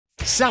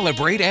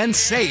Celebrate and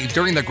save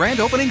during the grand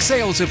opening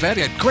sales event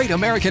at Great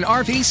American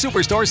RV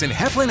Superstores in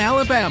Heflin,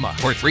 Alabama.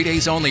 For 3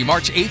 days only,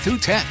 March 8th through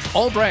 10th.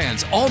 All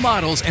brands, all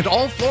models, and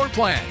all floor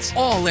plans.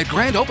 All at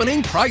grand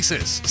opening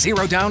prices.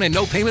 0 down and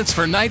no payments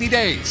for 90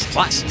 days.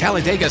 Plus,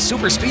 Talladega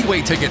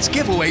Superspeedway tickets,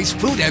 giveaways,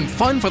 food, and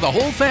fun for the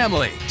whole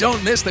family.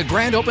 Don't miss the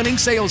grand opening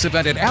sales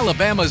event at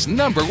Alabama's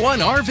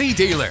 #1 RV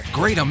dealer.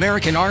 Great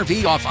American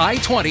RV off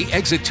I-20,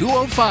 exit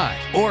 205.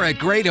 Or at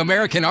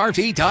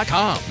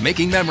GreatAmericanRV.com.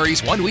 Making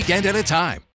memories one weekend at a time.